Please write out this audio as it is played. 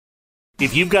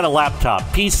If you've got a laptop,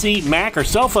 PC, Mac, or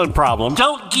cell phone problem,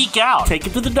 don't geek out. Take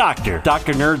it to the doctor.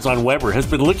 Dr. Nerds on Weber has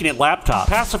been looking at laptops,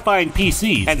 pacifying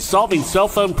PCs, and solving cell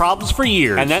phone problems for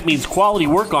years. And that means quality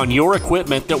work on your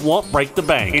equipment that won't break the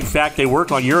bank. In fact, they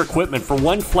work on your equipment for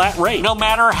one flat rate, no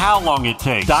matter how long it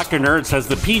takes. Dr. Nerds has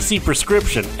the PC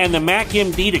prescription and the Mac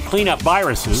MD to clean up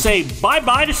viruses, say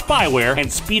bye-bye to spyware,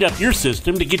 and speed up your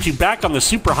system to get you back on the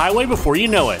superhighway before you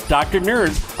know it. Dr.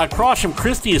 Nerds, across from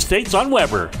Christie Estates on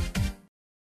Weber.